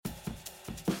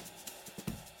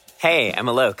Hey, I'm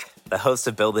Alok, the host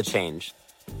of Build the Change,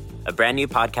 a brand new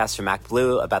podcast from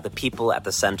MacBlue about the people at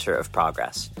the center of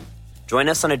progress. Join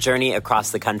us on a journey across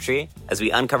the country as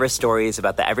we uncover stories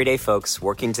about the everyday folks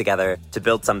working together to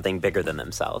build something bigger than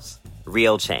themselves,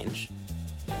 real change.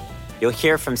 You'll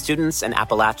hear from students in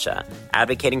Appalachia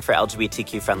advocating for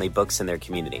LGBTQ-friendly books in their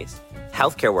communities,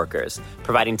 healthcare workers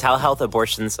providing telehealth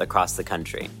abortions across the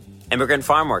country, immigrant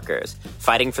farm workers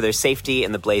fighting for their safety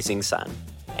in the blazing sun,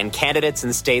 and candidates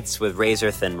in states with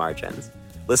razor-thin margins.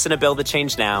 Listen to Build the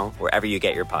Change now, wherever you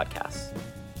get your podcasts.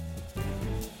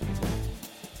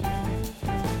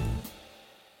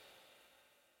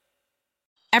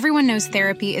 Everyone knows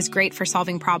therapy is great for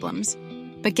solving problems,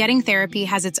 but getting therapy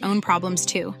has its own problems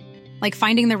too, like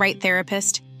finding the right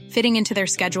therapist, fitting into their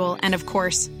schedule, and of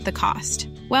course, the cost.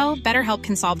 Well, BetterHelp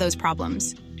can solve those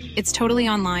problems. It's totally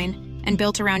online and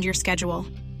built around your schedule.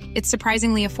 It's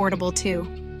surprisingly affordable too.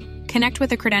 Connect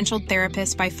with a credentialed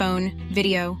therapist by phone,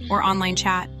 video, or online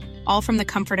chat, all from the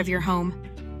comfort of your home.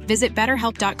 Visit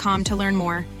BetterHelp.com to learn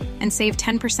more and save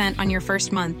 10% on your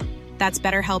first month. That's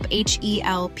BetterHelp,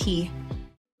 H-E-L-P.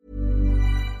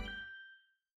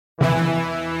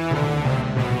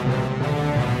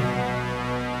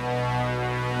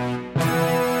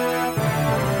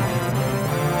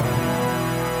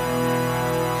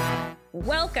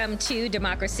 Welcome to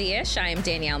Democracy-ish. I am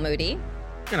Danielle Moody.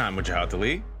 And I'm Wajahat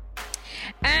Ali.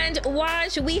 And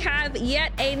Waj, we have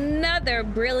yet another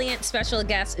brilliant special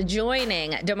guest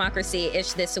joining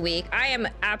Democracy-ish this week. I am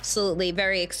absolutely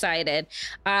very excited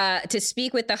to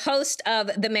speak with the host of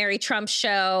The Mary Trump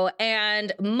Show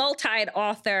and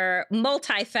multi-author,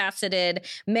 multifaceted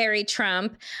Mary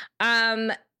Trump.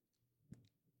 Mary,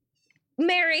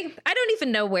 I don't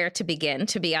even know where to begin,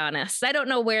 to be honest. I don't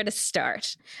know where to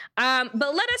start. But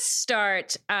let us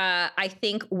start, I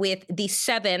think, with the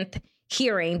seventh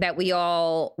hearing that we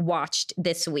all watched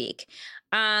this week.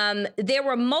 There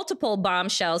were multiple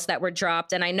bombshells that were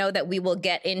dropped, and I know that we will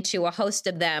get into a host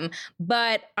of them.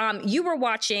 But you were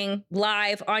watching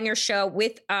live on your show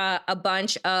with a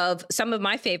bunch of some of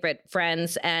my favorite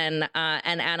friends and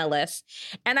analysts.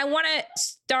 And I want to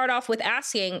start off with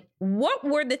asking, what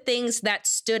were the things that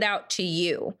stood out to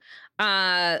you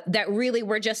that really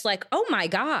were just like, oh my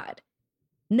God,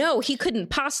 no, he couldn't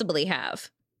possibly have?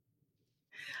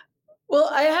 Well,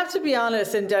 I have to be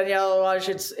honest, and Danielle,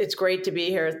 it's great to be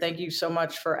here. Thank you so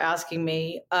much for asking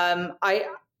me.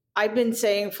 I've been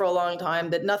saying for a long time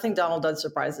that nothing Donald does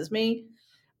surprises me,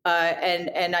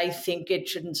 and I think it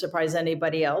shouldn't surprise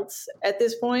anybody else at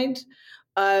this point.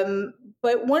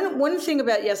 But one thing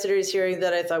about yesterday's hearing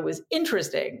that I thought was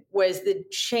interesting was the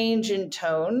change in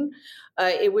tone.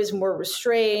 It was more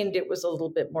restrained. It was a little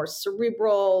bit more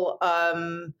cerebral.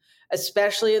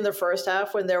 Especially in the first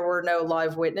half when there were no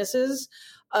live witnesses.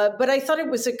 But I thought it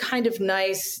was a kind of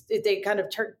nice, they kind of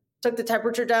took the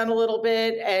temperature down a little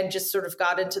bit and just sort of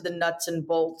got into the nuts and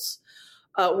bolts,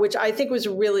 which I think was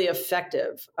really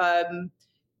effective.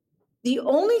 The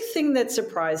only thing that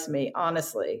surprised me,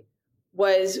 honestly,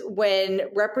 was when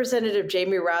Representative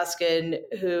Jamie Raskin,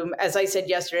 whom, as I said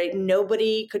yesterday,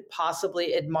 nobody could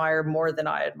possibly admire more than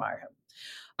I admire him.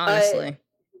 Honestly.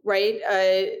 Right?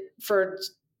 For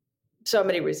so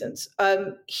many reasons.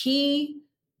 He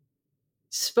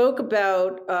spoke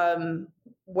about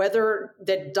whether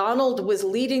that Donald was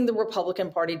leading the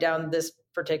Republican Party down this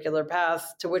particular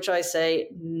path, to which I say,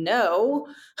 no,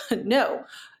 no.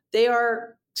 They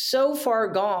are so far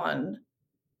gone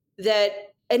that,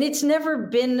 and it's never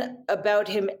been about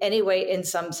him anyway, in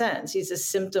some sense. He's a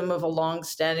symptom of a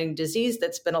long-standing disease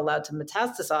that's been allowed to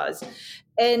metastasize.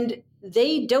 And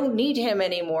they don't need him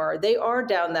anymore. They are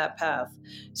down that path.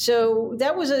 So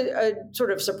that was a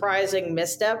sort of surprising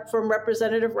misstep from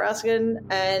Representative Raskin.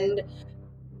 And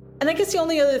I guess the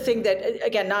only other thing that,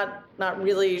 again, not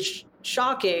really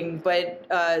shocking, but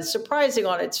surprising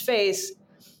on its face,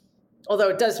 although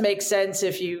it does make sense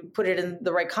if you put it in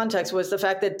the right context, was the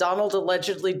fact that Donald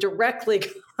allegedly directly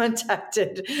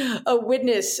contacted a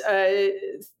witness,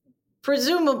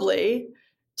 presumably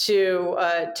to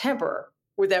tamper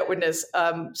with that witness.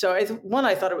 So I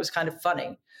thought it was kind of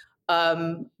funny.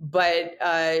 But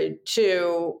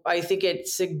two, I think it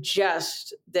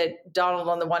suggests that Donald,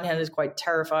 on the one hand, is quite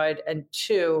terrified, and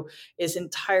two, is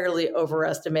entirely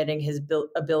overestimating his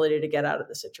ability to get out of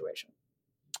the situation.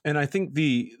 And I think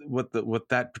what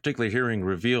that particular hearing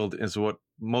revealed is what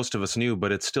most of us knew,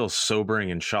 but it's still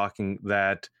sobering and shocking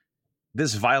that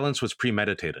this violence was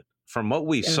premeditated. From what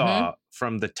we saw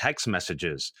from the text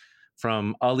messages,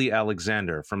 from Ali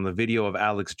Alexander, from the video of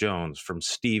Alex Jones, from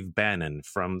Steve Bannon,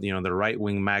 from the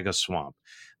right-wing MAGA swamp,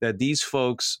 that these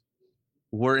folks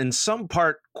were in some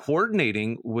part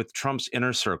coordinating with Trump's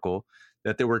inner circle,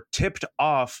 that they were tipped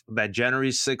off that January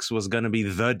 6th was going to be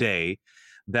the day,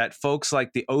 that folks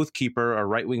like the Oath Keeper, a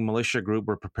right-wing militia group,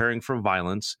 were preparing for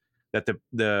violence, that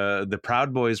the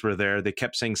Proud Boys were there. They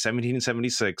kept saying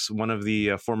 1776. One of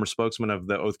the former spokesmen of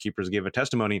the Oath Keepers gave a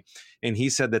testimony, and he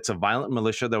said that's a violent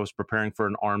militia that was preparing for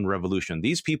an armed revolution.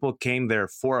 These people came there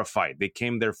for a fight. They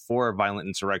came there for a violent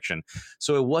insurrection.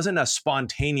 So it wasn't a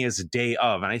spontaneous day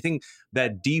of. And I think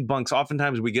that debunks,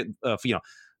 oftentimes we get,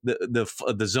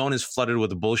 the zone is flooded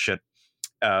with bullshit,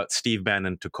 Steve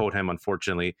Bannon, to quote him,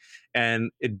 unfortunately. And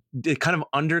it kind of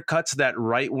undercuts that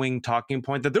right-wing talking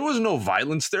point that there was no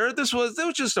violence there. There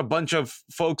was just a bunch of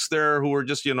folks there who were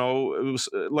just, it was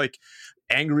like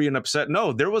angry and upset.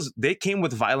 No, they came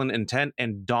with violent intent,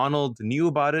 and Donald knew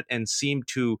about it and seemed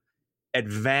to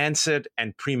advance it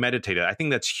and premeditate it. I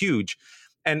think that's huge.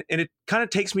 And it kind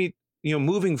of takes me,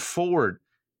 moving forward,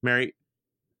 Mary.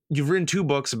 You've written 2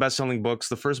 books, best-selling books.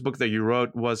 The first book that you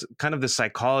wrote was kind of the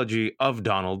psychology of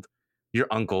Donald, your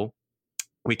uncle.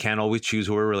 We can't always choose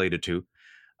who we're related to.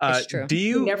 It's true.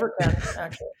 You never can,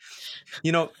 actually.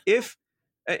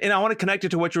 And I want to connect it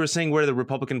to what you were saying, where the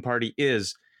Republican Party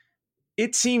is.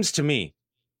 It seems to me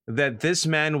that this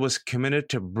man was committed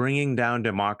to bringing down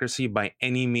democracy by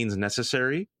any means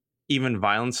necessary, even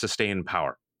violence, to stay in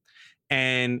power.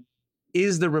 And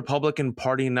is the Republican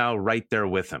Party now right there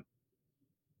with him?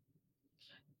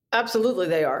 Absolutely,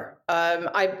 they are.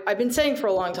 I've been saying for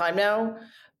a long time now,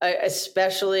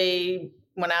 especially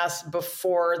when asked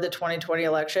before the 2020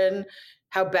 election,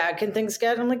 how bad can things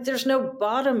get? I'm like, there's no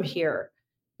bottom here.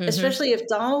 Mm-hmm. Especially if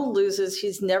Donald loses,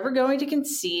 he's never going to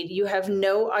concede. You have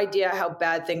no idea how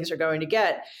bad things are going to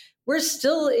get. We're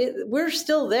still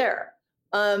there.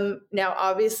 Now,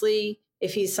 obviously,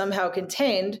 if he's somehow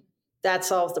contained, that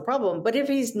solves the problem. But if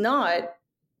he's not,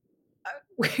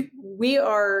 we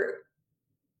are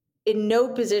in no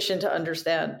position to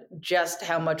understand just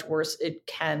how much worse it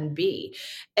can be.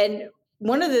 And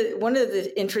one of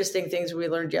the interesting things we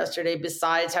learned yesterday,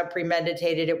 besides how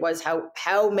premeditated it was,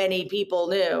 how many people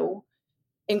knew,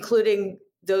 including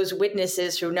those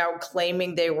witnesses who are now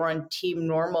claiming they were on Team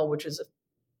Normal, which is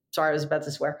sorry, I was about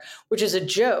to swear, which is a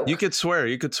joke. You could swear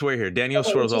here. Danielle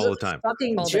swears all the time.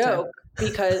 Fucking joke,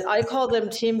 because I call them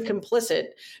Team Complicit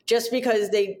just because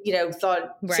they,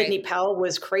 thought Sidney Powell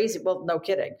was crazy. Well, no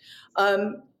kidding.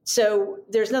 So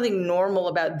there's nothing normal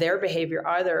about their behavior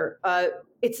either.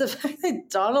 It's the fact that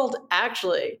Donald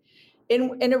actually,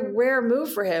 in a rare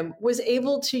move for him, was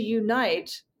able to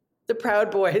unite the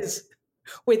Proud Boys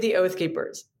with the Oath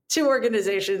Keepers. 2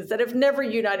 organizations that have never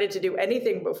united to do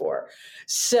anything before.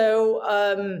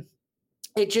 So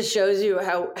it just shows you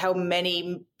how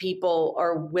many people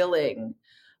are willing,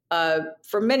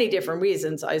 for many different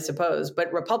reasons, I suppose,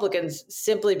 but Republicans,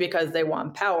 simply because they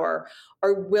want power,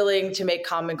 are willing to make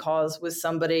common cause with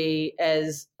somebody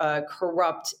as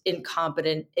corrupt,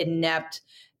 incompetent, inept,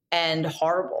 and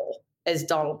horrible as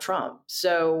Donald Trump.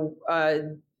 So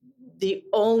the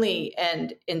only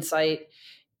end in sight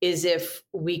is if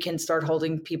we can start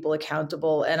holding people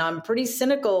accountable. And I'm pretty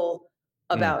cynical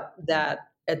about that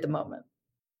at the moment.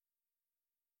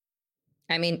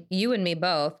 I mean, you and me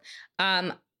both.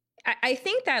 I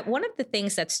think that one of the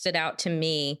things that stood out to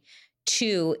me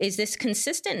too is this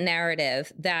consistent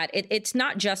narrative that it's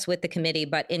not just with the committee,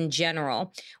 but in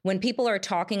general, when people are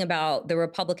talking about the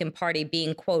Republican Party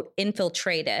being, quote,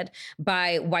 infiltrated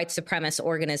by white supremacist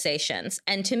organizations.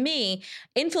 And to me,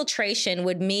 infiltration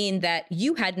would mean that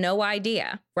you had no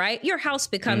idea, right? Your house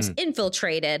becomes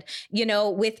infiltrated,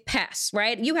 with pests,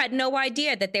 right? You had no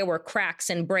idea that there were cracks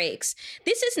and breaks.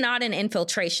 This is not an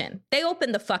infiltration. They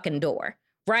opened the fucking door.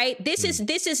 Right. This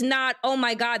is not, oh,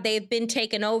 my God, they've been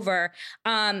taken over.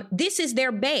 This is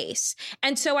their base.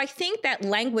 And so I think that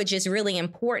language is really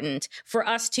important for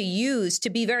us to use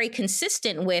to be very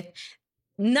consistent with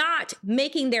not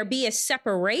making there be a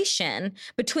separation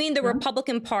between the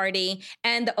Republican Party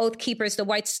and the Oath Keepers, the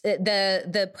whites,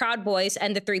 the Proud Boys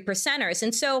and the 3%ers.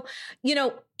 And so,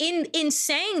 in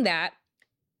saying that,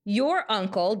 your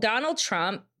uncle, Donald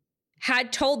Trump,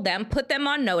 had told them, put them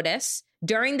on notice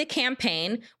during the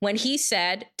campaign when he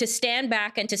said to stand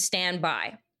back and to stand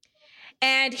by.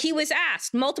 And he was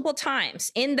asked multiple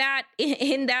times in that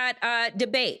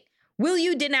debate, will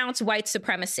you denounce white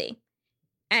supremacy?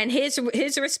 And his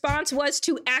response was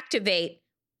to activate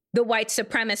the white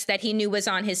supremacist that he knew was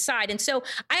on his side. And so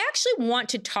I actually want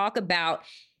to talk about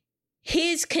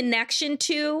his connection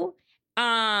to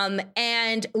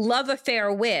and love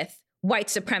affair with white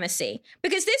supremacy,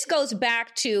 because this goes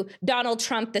back to Donald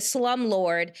Trump, the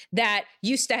slumlord that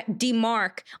used to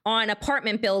demark on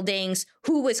apartment buildings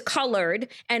who was colored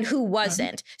and who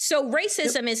wasn't. So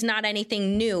racism is not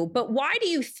anything new. But why do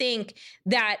you think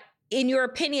that, in your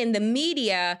opinion, the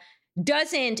media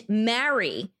doesn't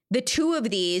marry the two of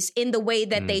these in the way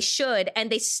that they should, and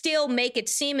they still make it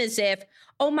seem as if,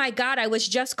 oh my God, I was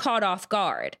just caught off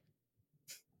guard?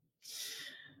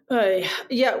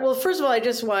 Yeah. Well, first of all, I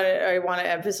want to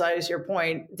emphasize your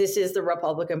point. This is the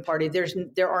Republican Party.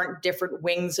 There aren't different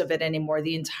wings of it anymore.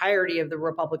 The entirety of the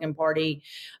Republican Party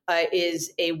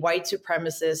is a white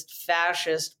supremacist,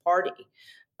 fascist party.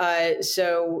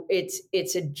 So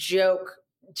it's a joke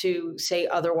to say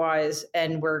otherwise,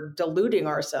 and we're deluding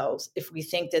ourselves if we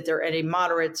think that there are any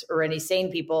moderates or any sane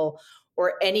people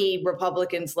or any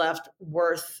Republicans left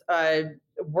worth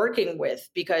working with,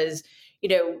 because,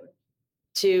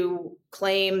 to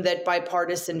claim that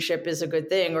bipartisanship is a good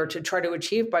thing, or to try to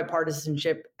achieve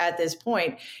bipartisanship at this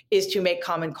point, is to make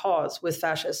common cause with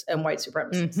fascists and white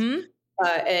supremacists.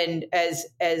 And as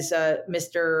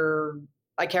Mr.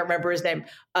 I can't remember his name,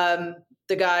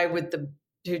 the guy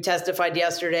who testified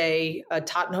yesterday,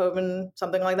 Tottenhoven,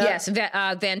 something like that. Yes,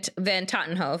 Van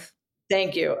Tottenhove.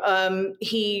 Thank you.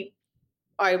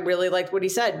 I really liked what he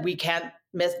said. We can't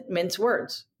mince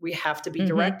words. We have to be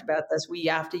direct about this. We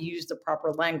have to use the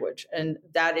proper language. And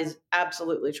that is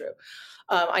absolutely true.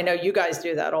 I know you guys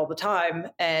do that all the time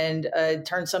and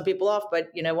turn some people off, but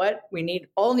you know what? We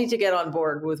all need to get on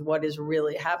board with what is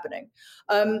really happening.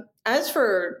 As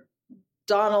for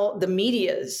the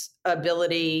media's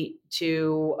ability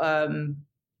to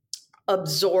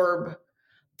absorb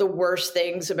the worst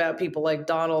things about people like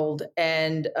Donald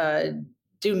and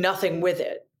do nothing with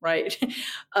it, right?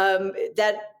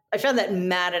 That I found that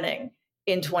maddening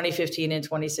in 2015 and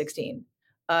 2016.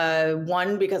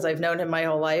 One, because I've known him my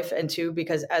whole life, and two,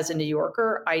 because as a New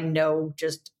Yorker, I know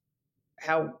just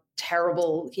how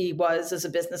terrible he was as a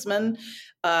businessman.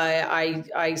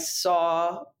 I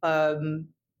saw,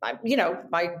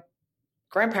 my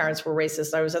grandparents were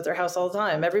racist. I was at their house all the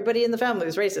time. Everybody in the family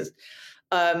was racist.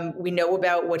 We know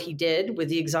about what he did with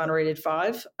the Exonerated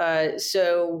Five.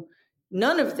 So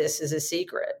none of this is a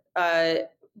secret.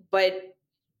 But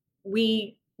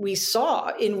we saw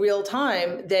in real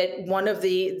time that one of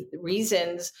the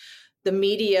reasons the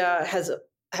media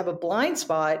have a blind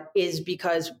spot is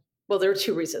because, well, there are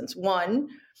two reasons. One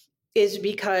is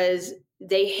because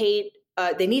they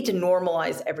need to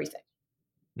normalize everything.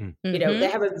 They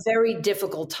have a very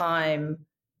difficult time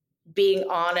being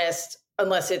honest,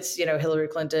 unless it's, Hillary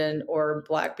Clinton or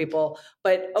Black people.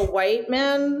 But a white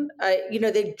man,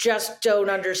 they just don't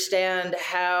understand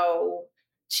how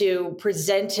to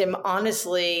present him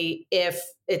honestly if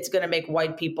it's going to make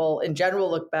white people in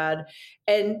general look bad.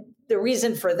 And the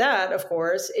reason for that, of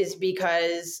course, is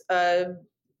because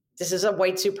this is a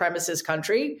white supremacist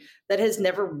country that has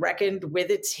never reckoned with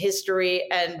its history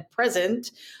and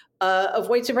present of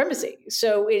white supremacy.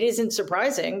 So it isn't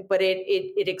surprising, but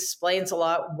it explains a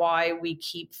lot why we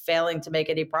keep failing to make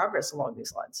any progress along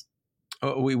these lines.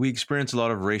 We experience a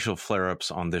lot of racial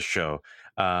flare-ups on this show.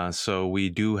 So we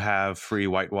do have free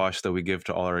whitewash that we give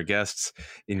to all our guests.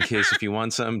 In case if you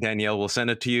want some, Danielle will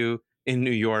send it to you in New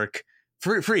York.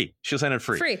 Free. She'll send it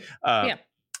free. Free.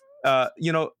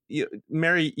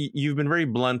 Mary, you've been very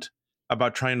blunt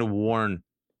about trying to warn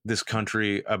this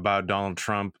country about Donald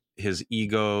Trump, his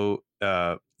ego,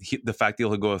 the fact that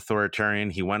he'll go authoritarian.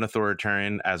 He went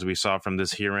authoritarian, as we saw from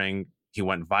this hearing. He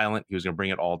went violent. He was going to bring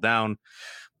it all down.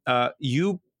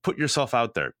 You put yourself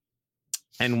out there.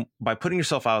 And by putting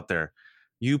yourself out there,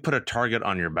 you put a target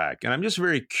on your back. And I'm just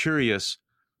very curious,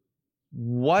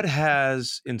 what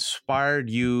has inspired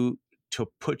you to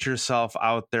put yourself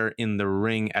out there in the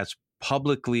ring as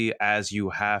publicly as you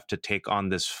have to take on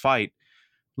this fight,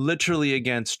 literally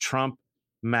against Trump,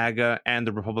 MAGA, and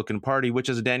the Republican Party, which,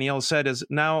 as Danielle said, is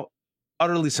now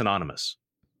utterly synonymous?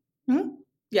 Mm-hmm.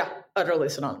 Yeah, utterly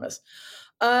synonymous.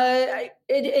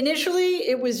 Initially,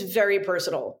 it was very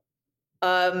personal.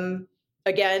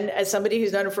 Again, as somebody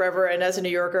who's known him forever and as a New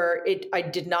Yorker, I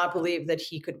did not believe that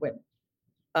he could win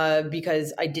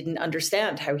because I didn't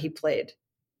understand how he played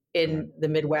in the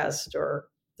Midwest or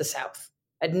the South.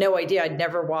 I had no idea. I'd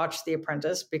never watched The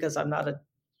Apprentice because I'm not a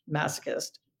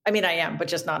masochist. I mean, I am, but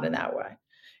just not in that way,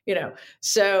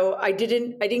 So I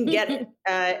didn't get it.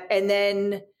 And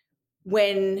then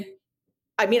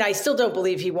I still don't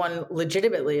believe he won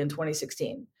legitimately in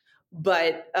 2016.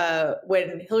 But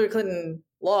when Hillary Clinton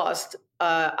lost,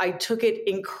 I took it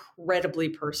incredibly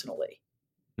personally.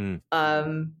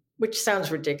 which sounds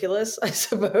ridiculous, I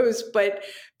suppose, but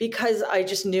because I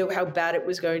just knew how bad it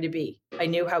was going to be. I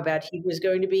knew how bad he was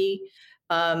going to be.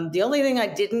 The only thing I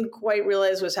didn't quite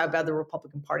realize was how bad the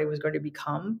Republican Party was going to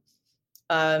become,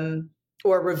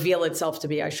 or reveal itself to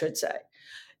be, I should say.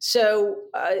 So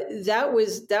that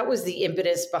was the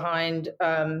impetus behind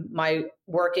my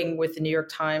working with the New York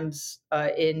Times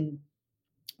in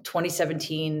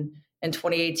 2017 and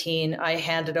 2018. I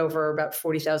handed over about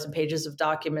 40,000 pages of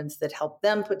documents that helped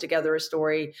them put together a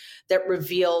story that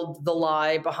revealed the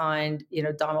lie behind,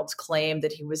 Donald's claim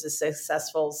that he was a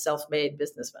successful self-made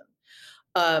businessman.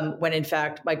 When in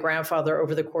fact, my grandfather,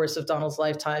 over the course of Donald's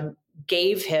lifetime,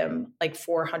 gave him like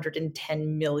 $410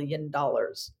 million.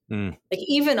 Like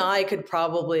even I could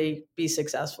probably be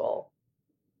successful.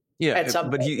 Yeah,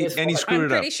 but he screwed it up. I'm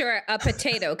pretty sure a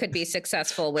potato could be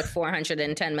successful with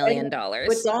 $410 million.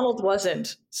 But Donald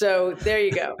wasn't. So there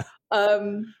you go.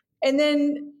 And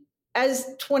then as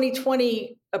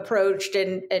 2020 approached,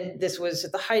 and this was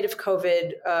at the height of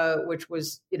COVID, which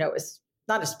was, it's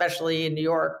not especially in New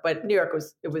York, but New York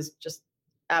was just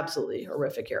absolutely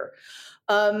horrific here.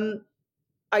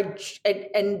 I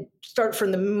start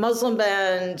from the Muslim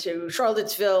ban to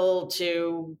Charlottesville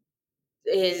to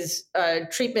his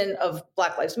treatment of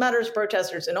Black Lives Matter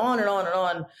protesters and on and on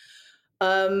and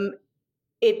on.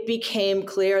 It became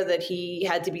clear that he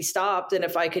had to be stopped, and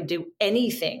if I could do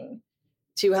anything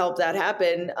to help that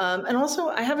happen, and also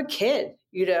I have a kid,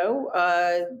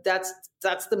 that's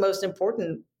the most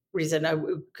important reason,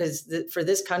 because for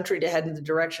this country to head in the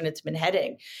direction it's been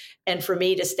heading, and for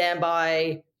me to stand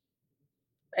by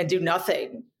and do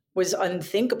nothing was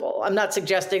unthinkable. I'm not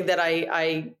suggesting that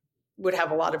I would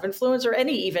have a lot of influence or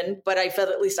any even, but I felt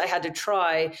at least I had to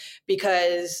try,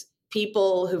 because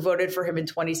people who voted for him in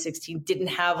 2016 didn't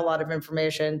have a lot of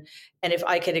information. And if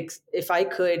I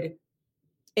could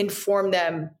inform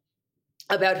them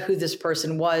about who this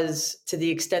person was to the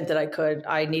extent that I could,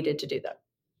 I needed to do that.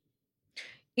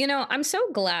 I'm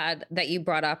so glad that you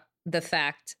brought up the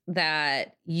fact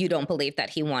that you don't believe that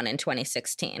he won in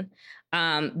 2016,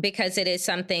 because it is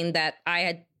something that I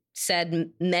had said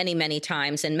many, many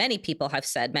times, and many people have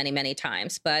said many, many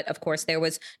times. But of course, there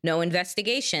was no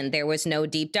investigation. There was no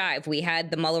deep dive. We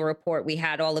had the Mueller report. We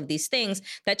had all of these things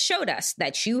that showed us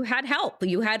that you had help.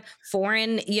 You had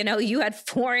foreign involvement.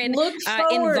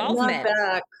 Not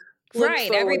back.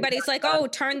 Right. Everybody's like, oh,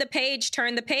 turn the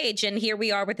page. And here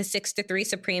we are with a 6-3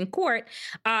 Supreme Court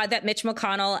that Mitch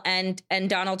McConnell and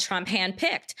Donald Trump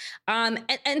handpicked.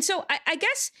 And so I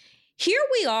guess here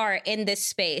we are in this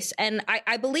space. And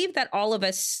I believe that all of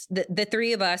us, the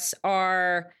three of us,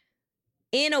 are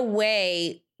in a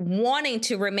way wanting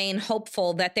to remain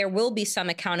hopeful that there will be some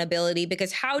accountability,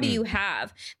 because how do you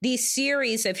have these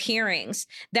series of hearings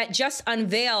that just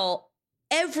unveil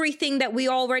everything that we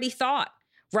already thought?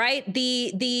 Right?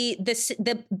 The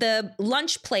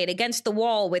lunch plate against the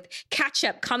wall with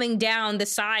ketchup coming down the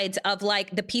sides of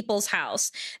like the People's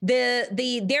House. They're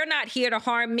not here to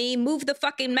harm me. Move the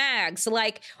fucking mags.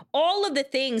 Like all of the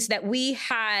things that we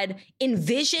had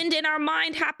envisioned in our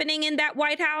mind happening in that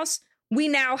White House, we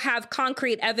now have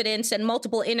concrete evidence and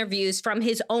multiple interviews from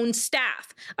his own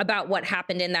staff about what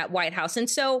happened in that White House. And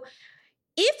so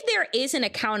if there is an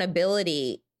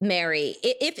accountability, Mary,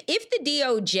 if the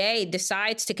DOJ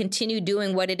decides to continue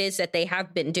doing what it is that they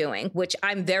have been doing, which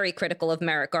I'm very critical of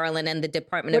Merrick Garland and the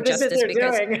Department of Justice,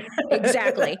 because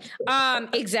exactly.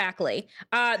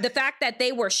 The fact that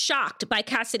they were shocked by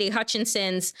Cassidy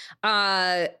Hutchinson's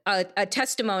a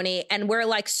testimony, and we're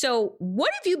like, so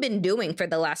what have you been doing for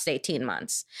the last 18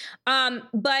 months?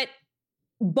 But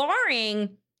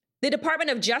barring the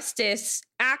Department of Justice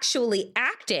actually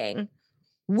acting,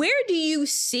 where do you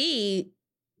see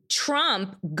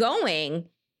Trump going,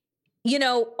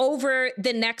 over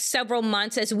the next several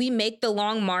months as we make the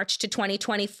long march to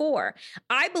 2024?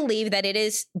 I believe that it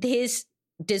is his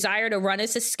desire to run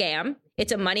as a scam.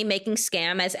 It's a money-making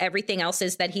scam, as everything else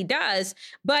is that he does.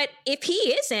 But if he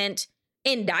isn't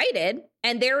indicted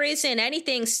and there isn't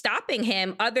anything stopping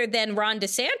him other than Ron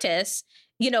DeSantis,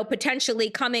 potentially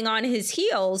coming on his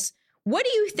heels, what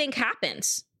do you think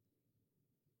happens?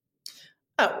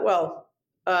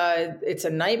 It's a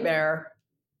nightmare,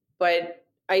 but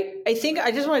I think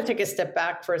I just want to take a step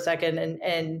back for a second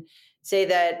and say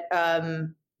that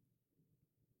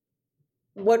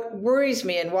what worries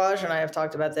me, and Waj and I have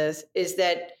talked about this, is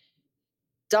that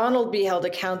Donald be held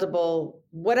accountable,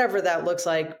 whatever that looks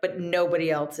like, but nobody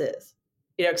else is.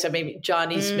 Except maybe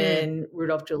John Eastman,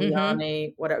 Rudolph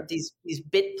Giuliani, whatever, these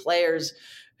bit players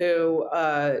who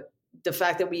the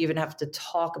fact that we even have to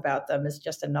talk about them is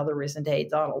just another reason to hate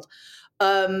Donald.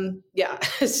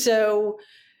 So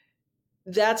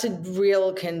that's a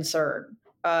real concern.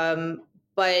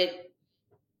 But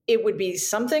it would be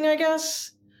something, I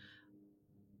guess.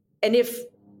 And if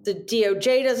the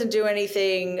DOJ doesn't do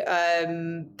anything,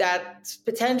 that's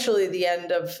potentially the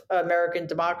end of American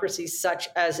democracy, such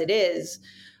as it is.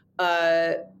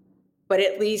 But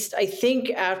at least I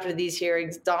think after these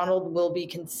hearings, Donald will be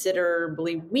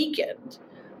considerably weakened.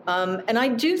 And I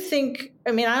do think,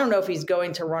 I mean, I don't know if he's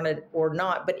going to run it or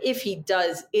not, but if he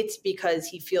does, it's because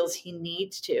he feels he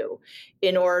needs to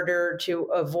in order to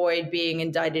avoid being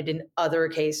indicted in other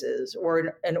cases,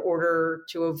 or in order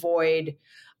to avoid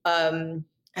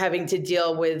having to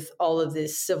deal with all of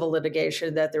this civil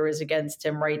litigation that there is against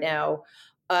him right now.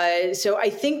 So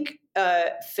I think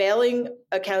failing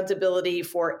accountability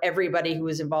for everybody who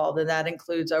is involved, and that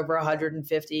includes over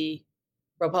 150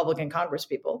 Republican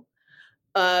congresspeople.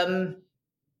 I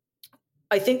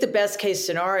think the best case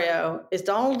scenario is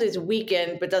Donald is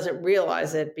weakened but doesn't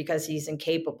realize it because he's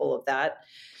incapable of that.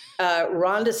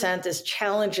 Ron DeSantis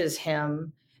challenges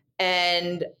him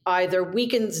and either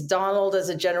weakens Donald as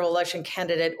a general election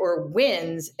candidate or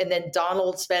wins, and then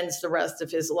Donald spends the rest of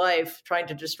his life trying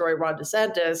to destroy Ron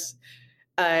DeSantis,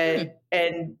 and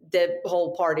the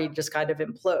whole party just kind of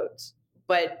implodes.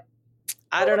 But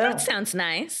I don't know. That sounds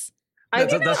nice.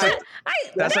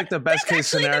 That's like the best case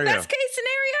scenario. The best case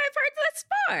scenario I've heard thus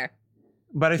far.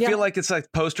 But I feel like it's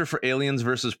like poster for Aliens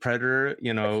versus Predator.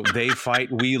 You know, they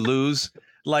fight, we lose.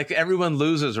 Like everyone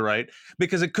loses, right?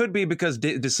 Because it could be because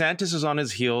DeSantis is on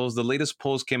his heels. The latest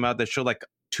polls came out that show like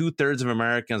 2/3 of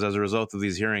Americans, as a result of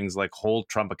these hearings, like hold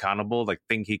Trump accountable, like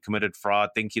think he committed fraud,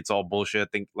 think it's all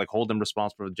bullshit, think like hold him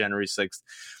responsible for January 6th.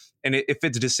 And if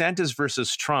it's DeSantis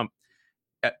versus Trump,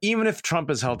 even if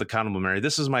Trump is held accountable, Mary,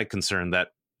 this is my concern, that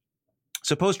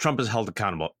suppose Trump is held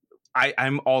accountable.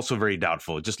 I'm also very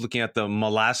doubtful, just looking at the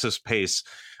molasses pace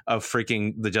of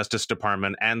freaking the Justice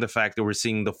Department and the fact that we're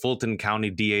seeing the Fulton County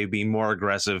DA be more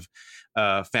aggressive,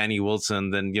 Fannie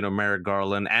Wilson, than, you know, Merrick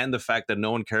Garland, and the fact that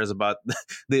no one cares about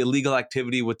the illegal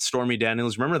activity with Stormy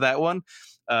Daniels. Remember that one?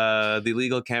 The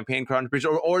illegal campaign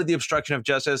contribution, or the obstruction of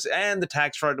justice and the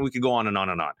tax fraud, and we could go on and on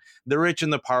and on. The rich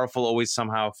and the powerful always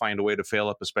somehow find a way to fail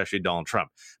up, especially Donald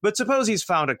Trump. But suppose he's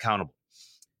found accountable.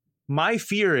 My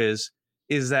fear is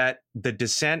that the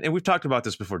DeSantis, and we've talked about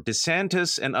this before,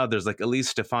 DeSantis and others like Elise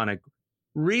Stefanik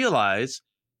realize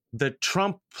the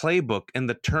Trump playbook and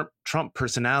the Trump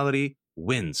personality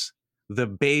wins. The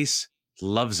base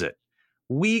loves it.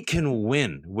 We can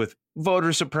win with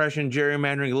voter suppression,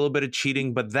 gerrymandering, a little bit of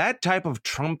cheating, but that type of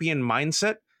Trumpian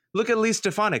mindset, look at Elise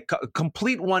Stefanik,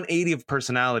 complete 180 of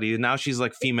personality. Now she's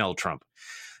like female Trump.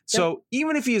 So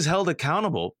even if he is held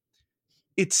accountable,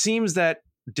 it seems that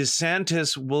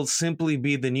DeSantis will simply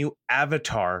be the new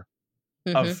avatar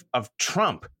of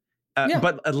Trump,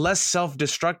 but a less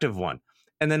self-destructive one.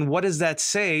 And then what does that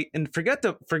say? And forget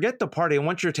the party. I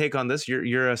want your take on this.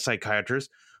 You're a psychiatrist.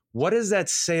 What does that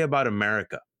say about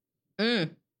America?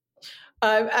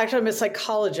 Actually, I'm a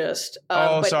psychologist.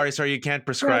 Sorry. You can't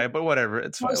prescribe, but whatever.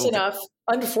 It's fine. Close enough.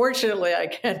 Unfortunately, I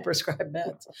can't prescribe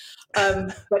meds.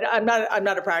 But I'm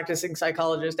not a practicing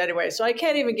psychologist anyway, so I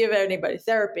can't even give anybody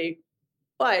therapy.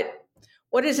 But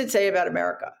what does it say about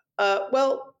America?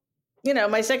 Well, you know,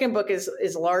 my second book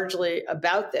is largely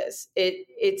about this.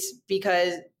 It's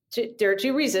because there are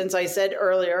two reasons. I said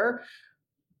earlier,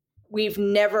 we've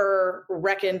never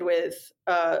reckoned with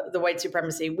the white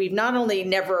supremacy. We've not only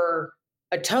never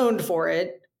atoned for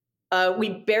it,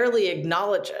 we barely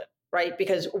acknowledge it, right?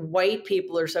 Because white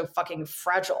people are so fucking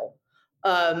fragile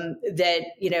that,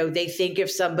 you know, they think if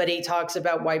somebody talks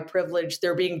about white privilege,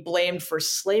 they're being blamed for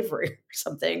slavery or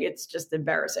something. It's just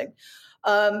embarrassing.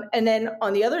 And then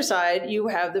on the other side, you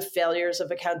have the failures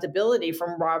of accountability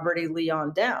from Robert E. Lee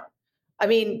on down. I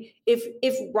mean,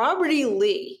 if Robert E.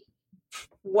 Lee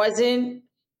wasn't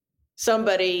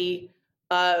somebody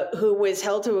who was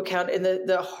held to account in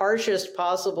the harshest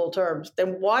possible terms,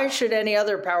 then why should any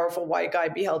other powerful white guy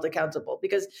be held accountable?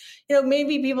 Because, you know,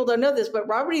 maybe people don't know this, but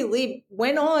Robert E. Lee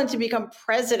went on to become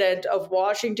president of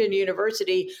Washington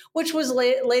University, which was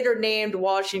later named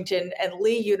Washington and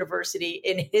Lee University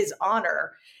in his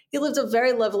honor. He lived a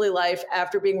very lovely life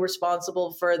after being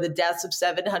responsible for the deaths of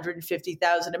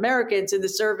 750,000 Americans in the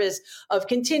service of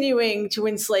continuing to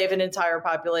enslave an entire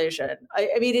population. I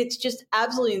mean, it's just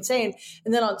absolutely insane.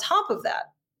 And then on top of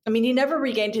that, I mean, he never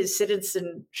regained his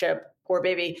citizenship, poor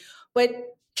baby,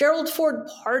 but Gerald Ford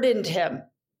pardoned him.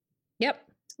 Yep.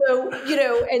 So, you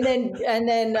know, and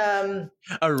then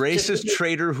a racist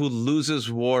traitor who loses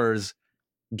wars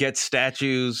gets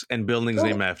statues and buildings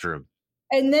named after him.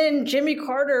 And then Jimmy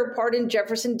Carter pardoned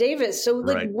Jefferson Davis. So,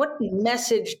 like, what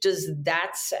message does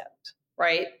that send,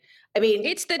 right? I mean,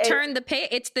 it's the turn the page.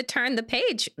 It's the turn the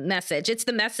page message. It's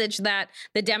the message that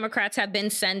the Democrats have been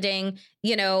sending,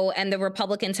 and the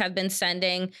Republicans have been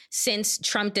sending since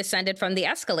Trump descended from the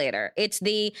escalator. It's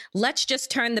the let's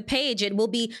just turn the page. It will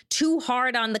be too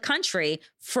hard on the country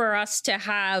for us to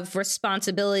have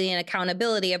responsibility and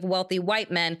accountability of wealthy white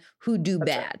men who do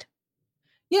bad. Right.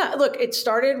 Yeah, look, it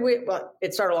started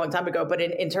a long time ago, but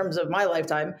in terms of my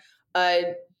lifetime,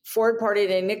 Ford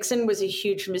pardoned Nixon was a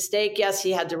huge mistake. Yes,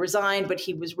 he had to resign, but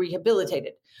he was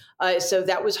rehabilitated. So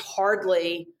that was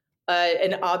hardly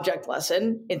an object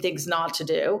lesson in things not to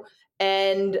do.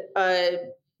 And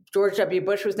George W.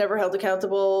 Bush was never held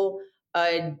accountable.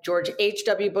 George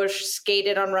H.W. Bush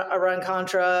skated on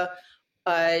Iran-Contra.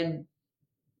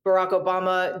 Barack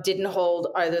Obama didn't hold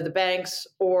either the banks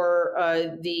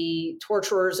or the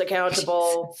torturers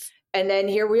accountable. And then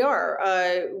here we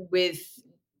are with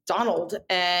Donald.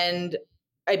 And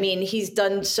I mean, he's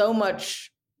done so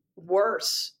much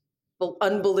worse,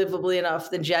 unbelievably enough,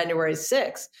 than January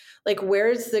 6th. Like,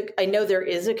 I know there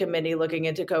is a committee looking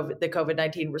into the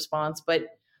COVID-19 response, but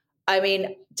I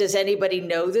mean, does anybody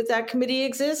know that committee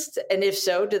exists? And if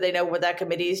so, do they know what that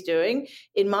committee is doing?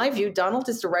 In my view, Donald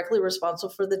is directly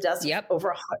responsible for the deaths of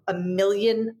over 1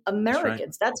 million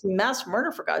Americans. That's mass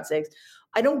murder, for God's sakes.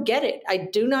 I don't get it. I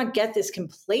do not get this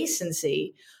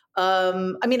complacency.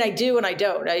 I mean, I do and I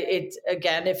don't.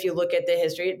 Again, if you look at the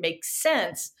history, it makes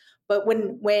sense. But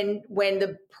when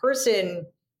the person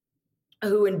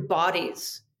who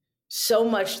embodies so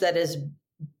much that is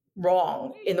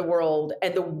wrong in the world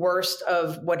and the worst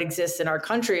of what exists in our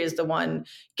country is the one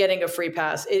getting a free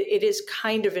pass, it is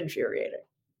kind of infuriating.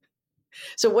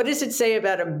 So what does it say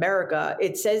about America?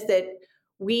 It says that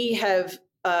we have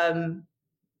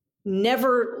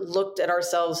never looked at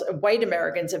ourselves. White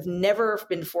Americans have never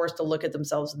been forced to look at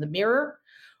themselves in the mirror.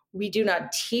 We do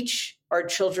not teach our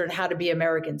children how to be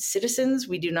American citizens.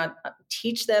 We do not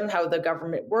teach them how the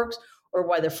government works or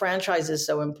why the franchise is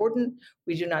so important.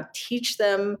 We do not teach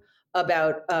them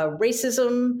about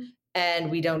racism, and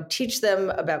we don't teach them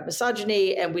about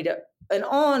misogyny, and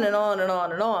on and on and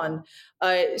on and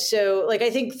on. So, like, I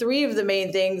think three of the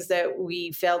main things that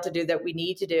we fail to do that we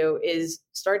need to do is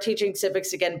start teaching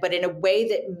civics again, but in a way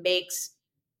that makes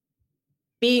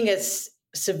being a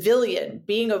civilian,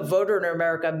 being a voter in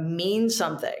America mean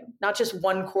something, not just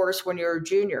one course when you're a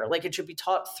junior. Like, it should be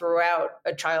taught throughout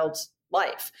a child's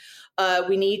life.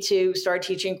 We need to start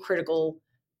teaching critical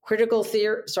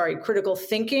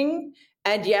thinking,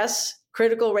 and yes,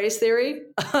 critical race theory.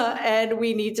 And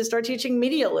we need to start teaching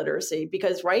media literacy,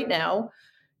 because right now,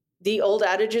 the old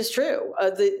adage is true.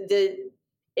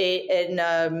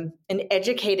 An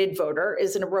educated voter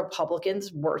is a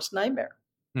Republican's worst nightmare.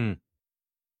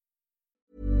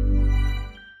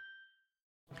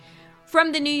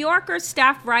 From The New Yorker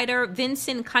staff writer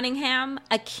Vincent Cunningham,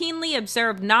 a keenly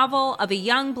observed novel of a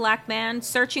young Black man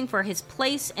searching for his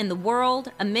place in the world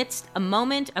amidst a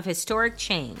moment of historic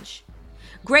change.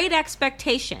 Great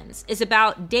Expectations is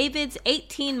about David's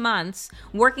 18 months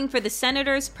working for the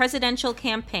senator's presidential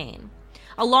campaign.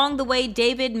 Along the way,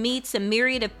 David meets a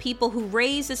myriad of people who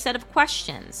raise a set of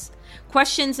questions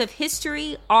of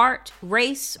history, art,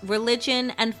 race,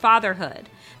 religion, and fatherhood,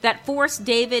 that forced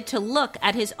David to look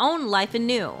at his own life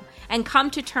anew and come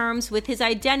to terms with his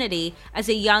identity as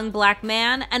a young Black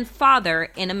man and father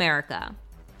in America.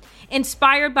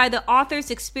 Inspired by the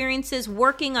author's experiences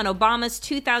working on Obama's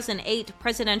 2008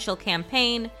 presidential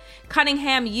campaign,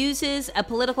 Cunningham uses a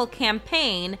political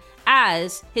campaign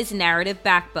as his narrative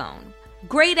backbone.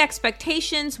 Great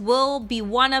Expectations will be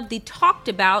one of the talked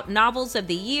about novels of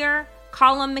the year,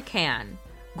 Colum McCann.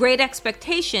 Great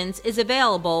Expectations is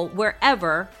available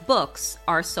wherever books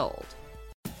are sold.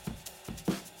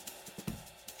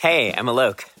 Hey, I'm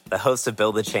Alok, the host of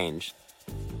Build the Change,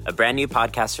 a brand new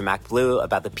podcast from MacBlue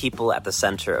about the people at the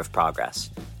center of progress.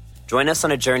 Join us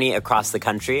on a journey across the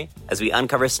country as we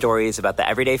uncover stories about the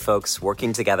everyday folks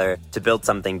working together to build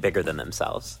something bigger than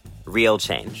themselves. Real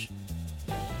change.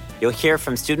 You'll hear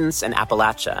from students in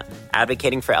Appalachia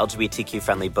advocating for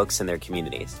LGBTQ-friendly books in their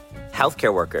communities,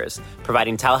 healthcare workers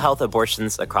providing telehealth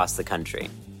abortions across the country,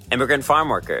 immigrant farm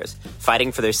workers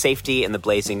fighting for their safety in the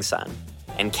blazing sun,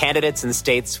 and candidates in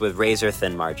states with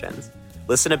razor-thin margins.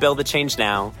 Listen to Build the Change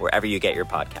now, wherever you get your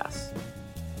podcasts.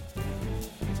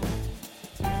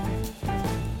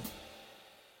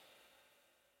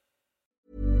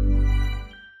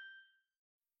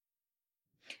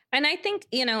 And I think,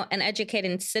 an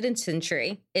educated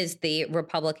citizenry is the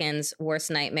Republicans' worst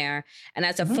nightmare. And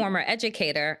as a former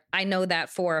educator, I know that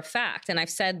for a fact. And I've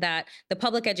said that the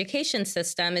public education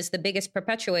system is the biggest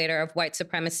perpetuator of white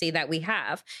supremacy that we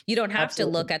have. You don't have to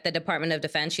look at the Department of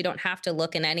Defense. You don't have to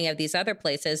look in any of these other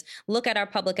places. Look at our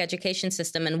public education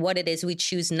system and what it is we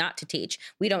choose not to teach.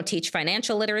 We don't teach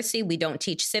financial literacy. We don't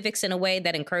teach civics in a way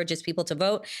that encourages people to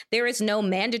vote. There is no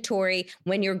mandatory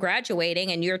when you're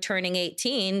graduating and you're turning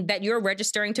 18 that you're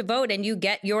registering to vote and you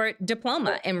get your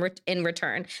diploma in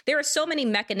return. There are so many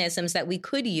mechanisms that we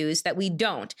could use that we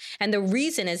don't. And the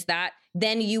reason is that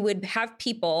then you would have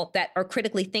people that are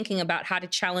critically thinking about how to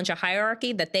challenge a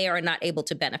hierarchy that they are not able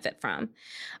to benefit from.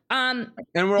 And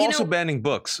we're also banning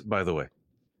books, by the way.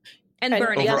 And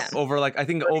burning them. I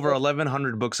think over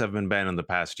 1,100 books have been banned in the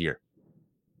past year.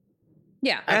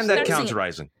 Yeah. And that counts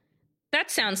rising. That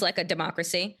sounds like a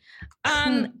democracy.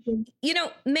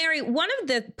 Mary, one of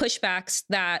the pushbacks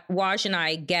that Waj and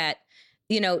I get,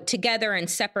 together and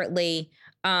separately,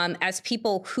 as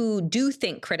people who do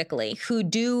think critically, who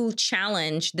do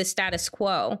challenge the status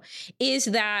quo, is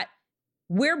that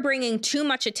we're bringing too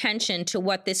much attention to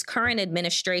what this current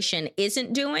administration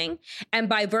isn't doing. And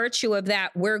by virtue of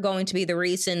that, we're going to be the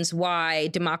reasons why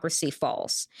democracy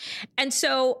falls. And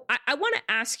so I want to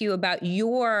ask you about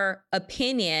your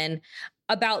opinion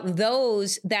about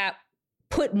those that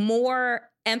put more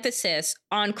emphasis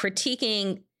on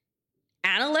critiquing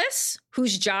analysts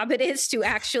whose job it is to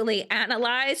actually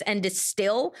analyze and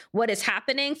distill what is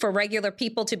happening for regular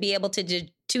people to be able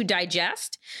to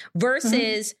digest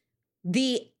versus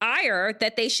the ire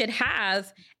that they should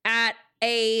have at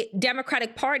a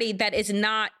Democratic Party that is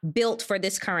not built for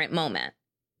this current moment.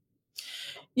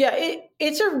 Yeah,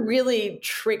 it's a really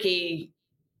tricky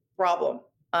problem.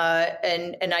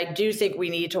 And I do think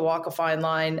we need to walk a fine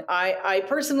line. I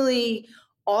personally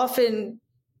often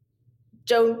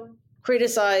don't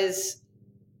criticize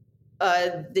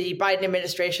the Biden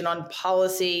administration on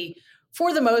policy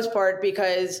for the most part,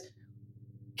 because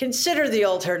consider the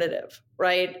alternative,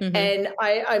 right? And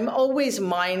I'm always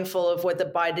mindful of what the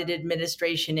Biden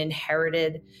administration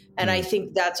inherited. And I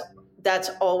think that's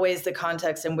always the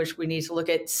context in which we need to look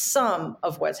at some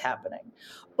of what's happening.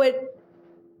 But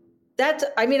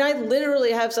I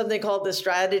literally have something called the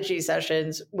strategy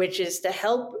sessions, which is to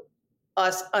help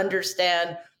us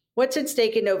understand what's at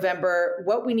stake in November,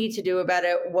 what we need to do about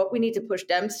it, what we need to push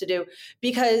Dems to do,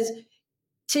 because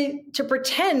to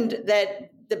pretend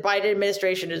that the Biden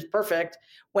administration is perfect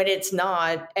when it's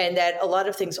not, and that a lot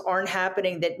of things aren't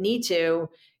happening that need to,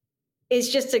 is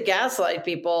just to gaslight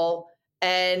people.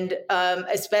 And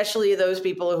especially those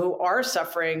people who are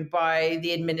suffering by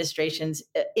the administration's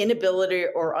inability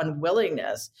or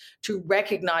unwillingness to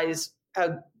recognize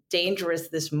how dangerous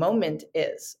this moment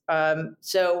is.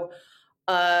 So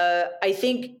I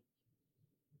think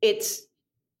it's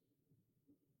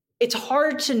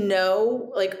hard to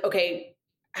know, okay,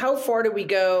 how far do we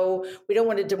go? We don't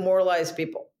want to demoralize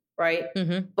people, right?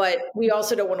 But we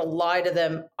also don't want to lie to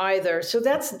them either. So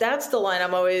that's the line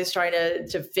I'm always trying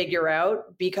to figure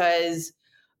out, because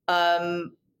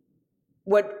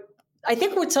what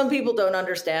some people don't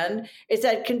understand is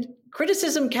that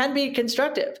criticism can be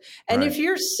constructive. And if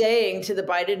you're saying to the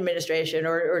Biden administration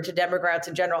or to Democrats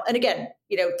in general, and again,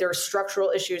 there are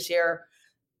structural issues here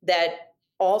that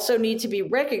also need to be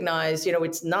recognized.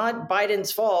 It's not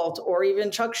Biden's fault or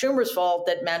even Chuck Schumer's fault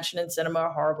that Manchin and Sinema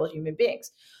are horrible human beings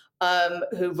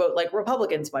who vote like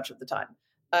Republicans much of the time.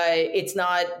 It's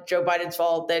not Joe Biden's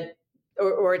fault that,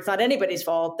 or it's not anybody's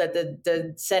fault that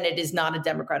the Senate is not a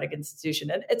democratic institution,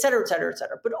 and et cetera, et cetera, et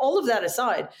cetera. But all of that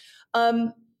aside,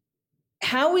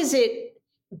 how is it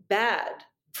bad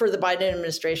for the Biden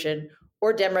administration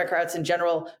or Democrats in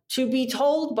general to be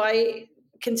told by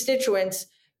constituents,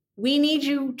 we need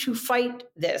you to fight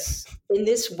this in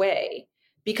this way,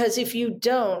 because if you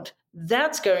don't,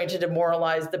 that's going to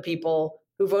demoralize the people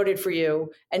who voted for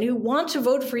you and who want to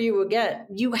vote for you again.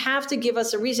 You have to give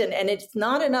us a reason. And it's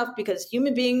not enough, because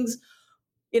human beings,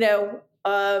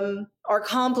 are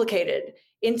complicated.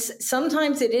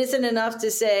 Sometimes it isn't enough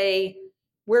to say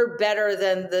we're better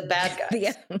than the bad guys.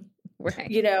 Yeah,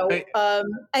 right.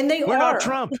 And they we're are. Not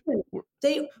Trump.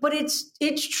 But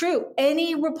it's true.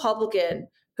 Any Republican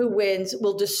who wins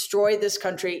will destroy this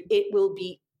country. It will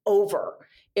be over.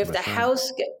 If the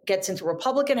House gets into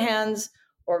Republican hands,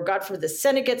 or God forbid the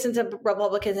Senate gets into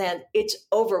Republican hands, it's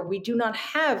over. We do not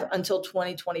have until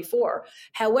 2024.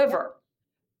 However,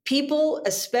 people,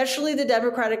 especially the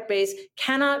Democratic base,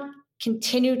 cannot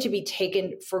continue to be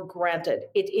taken for granted.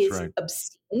 It is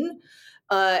obscene,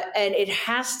 and it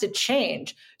has to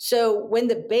change. So when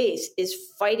the base is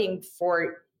fighting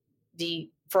for the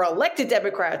for elected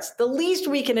Democrats, the least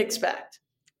we can expect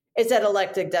is that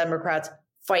elected Democrats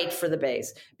fight for the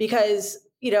base. Because,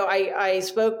 I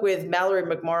spoke with Mallory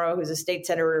McMorrow, who's a state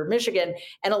senator of Michigan,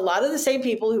 and a lot of the same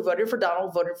people who voted for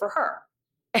Donald voted for her.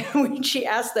 And when she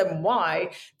asked them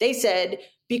why, they said,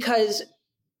 because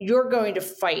you're going to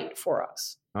fight for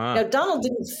us. Now, Donald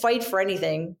didn't fight for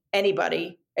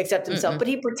anybody except himself, but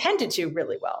he pretended to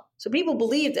really well. So people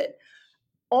believed it.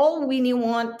 All we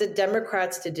want the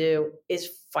Democrats to do is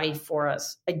fight for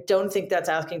us. I don't think that's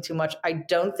asking too much. I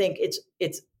don't think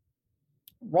it's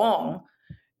wrong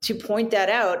to point that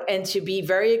out and to be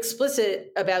very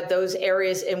explicit about those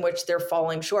areas in which they're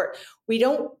falling short. We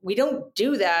don't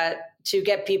do that to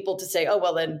get people to say, oh,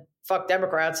 well, then fuck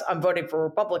Democrats, I'm voting for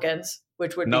Republicans,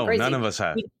 which would be crazy. No, none of us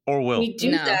have or will. We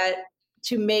do that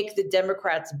to make the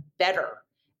Democrats better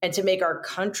and to make our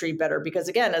country better. Because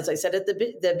again, as I said at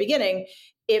the beginning,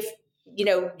 if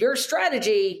your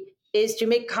strategy is to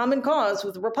make common cause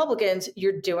with Republicans,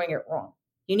 you're doing it wrong.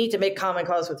 You need to make common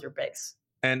cause with your base.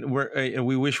 And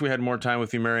we wish we had more time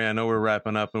with you, Mary. I know we're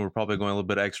wrapping up and we're probably going a little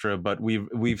bit extra, but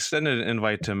we've sent an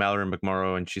invite to Mallory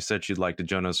McMorrow, and she said she'd like to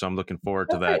join us. So I'm looking forward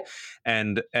to that.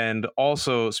 And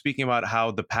also speaking about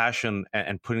how the passion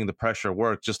and putting the pressure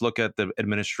work, just look at the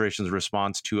administration's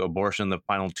response to abortion the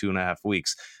final 2.5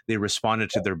 weeks. They responded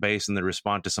to their base and they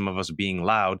respond to some of us being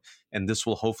loud. And this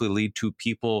will hopefully lead to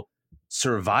people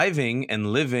surviving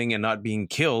and living and not being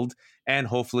killed, and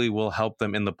hopefully will help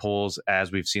them in the polls,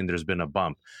 as we've seen there's been a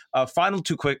bump. Final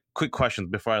two quick questions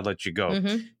before I let you go.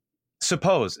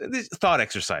 Suppose, this thought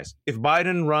exercise, if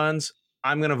Biden runs,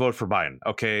 I'm going to vote for Biden.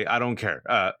 Okay, I don't care.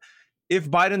 If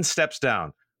Biden steps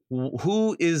down,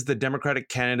 who is the Democratic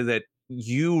candidate that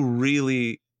you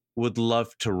really would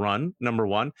love to run, number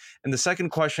one? And the second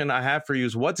question I have for you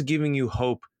is, what's giving you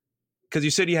hope? Because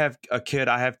you said you have a kid,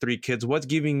 I have 3 kids. What's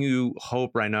giving you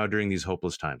hope right now during these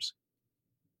hopeless times?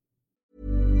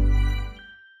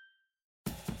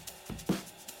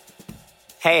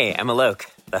 Hey, I'm Alok,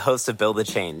 the host of Build the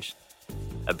Change,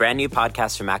 a brand new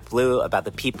podcast from MacBlue about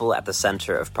the people at the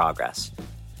center of progress.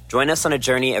 Join us on a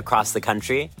journey across the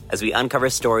country as we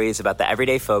uncover stories about the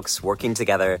everyday folks working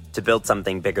together to build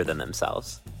something bigger than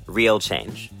themselves, real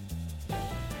change.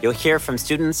 You'll hear from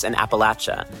students in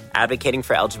Appalachia advocating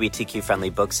for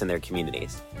LGBTQ-friendly books in their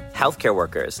communities, healthcare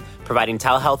workers providing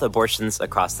telehealth abortions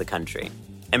across the country,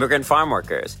 immigrant farm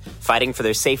workers fighting for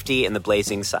their safety in the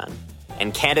blazing sun,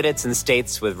 and candidates in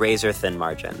states with razor-thin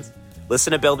margins.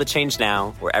 Listen to Build the Change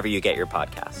now, wherever you get your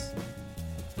podcasts.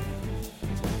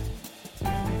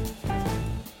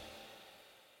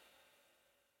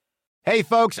 Hey,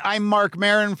 folks, I'm Mark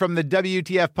Maron from the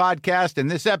WTF Podcast,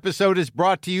 and this episode is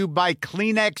brought to you by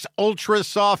Kleenex Ultra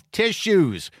Soft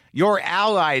Tissues, your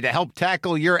ally to help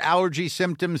tackle your allergy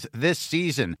symptoms this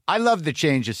season. I love the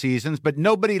change of seasons, but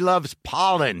nobody loves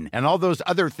pollen and all those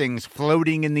other things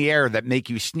floating in the air that make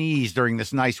you sneeze during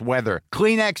this nice weather.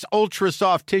 Kleenex Ultra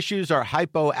Soft Tissues are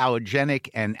hypoallergenic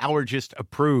and allergist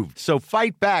approved, so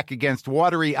fight back against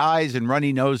watery eyes and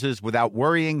runny noses without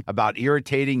worrying about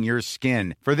irritating your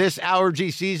skin. For this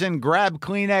allergy season, grab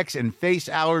Kleenex and face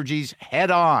allergies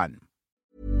head on.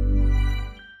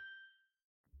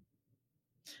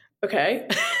 Okay.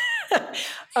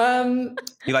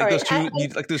 You like those two? You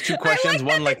like those two questions?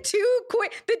 One like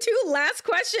the two last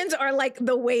questions are like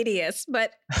the weightiest,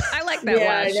 but I like that one.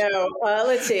 Yeah, I know.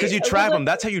 Let's see. Because you trap them.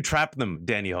 That's how you trap them,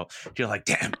 Danielle. You're like,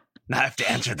 damn, now I have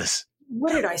to answer this.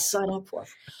 What did I sign up for?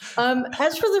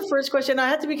 As for the first question, I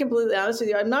have to be completely honest with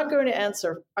you. I'm not going to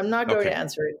answer. I'm not going to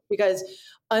answer it because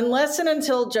unless and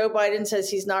until Joe Biden says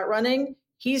he's not running,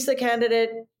 he's the candidate.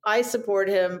 I support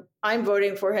him. I'm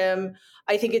voting for him.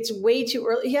 I think it's way too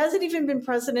early. He hasn't even been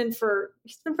president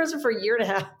he's been president for a year and a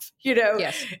half.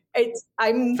 Yes.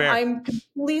 I'm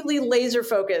completely laser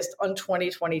focused on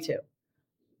 2022.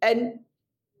 And,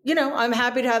 I'm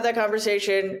happy to have that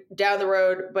conversation down the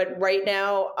road. But right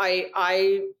now,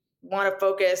 I want to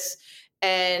focus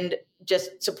and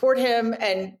just support him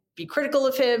and be critical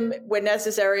of him when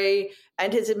necessary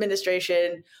and his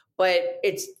administration. But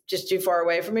it's just too far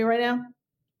away from me right now.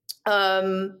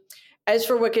 As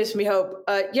for what gives me hope,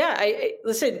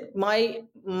 listen,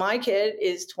 my kid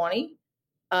is 20.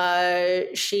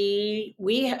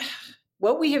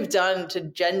 What we have done to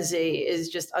Gen Z is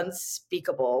just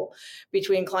unspeakable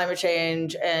between climate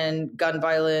change and gun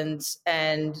violence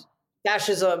and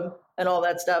fascism and all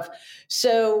that stuff.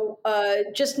 So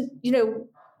just,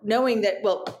 knowing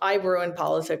that, I ruined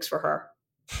politics for her.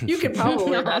 You could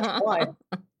probably imagine why.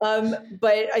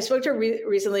 But I spoke to her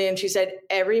recently and she said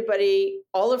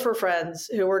all of her friends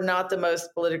who were not the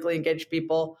most politically engaged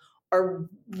people are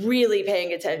really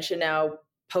paying attention now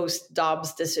post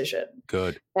Dobbs decision.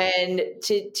 Good. And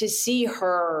to see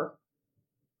her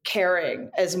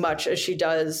caring as much as she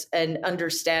does and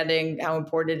understanding how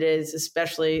important it is,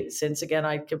 especially since, again,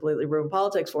 I completely ruined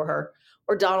politics for her,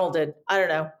 or Donald did, I don't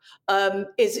know,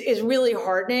 is really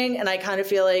heartening. And I kind of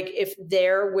feel like if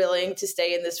they're willing to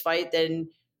stay in this fight, then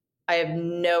I have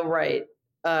no right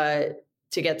to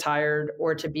get tired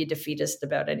or to be defeatist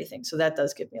about anything. So that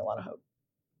does give me a lot of hope.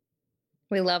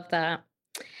 We love that.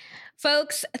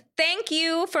 Folks, thank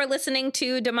you for listening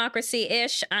to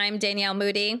Democracy-ish. I'm Danielle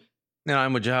Moody. And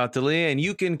I'm Wajahat Ali, and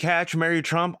you can catch Mary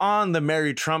Trump on The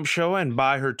Mary Trump Show and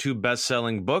buy her 2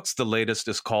 best-selling books. The latest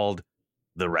is called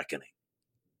The Reckoning.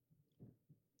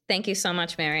 Thank you so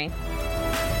much, Mary.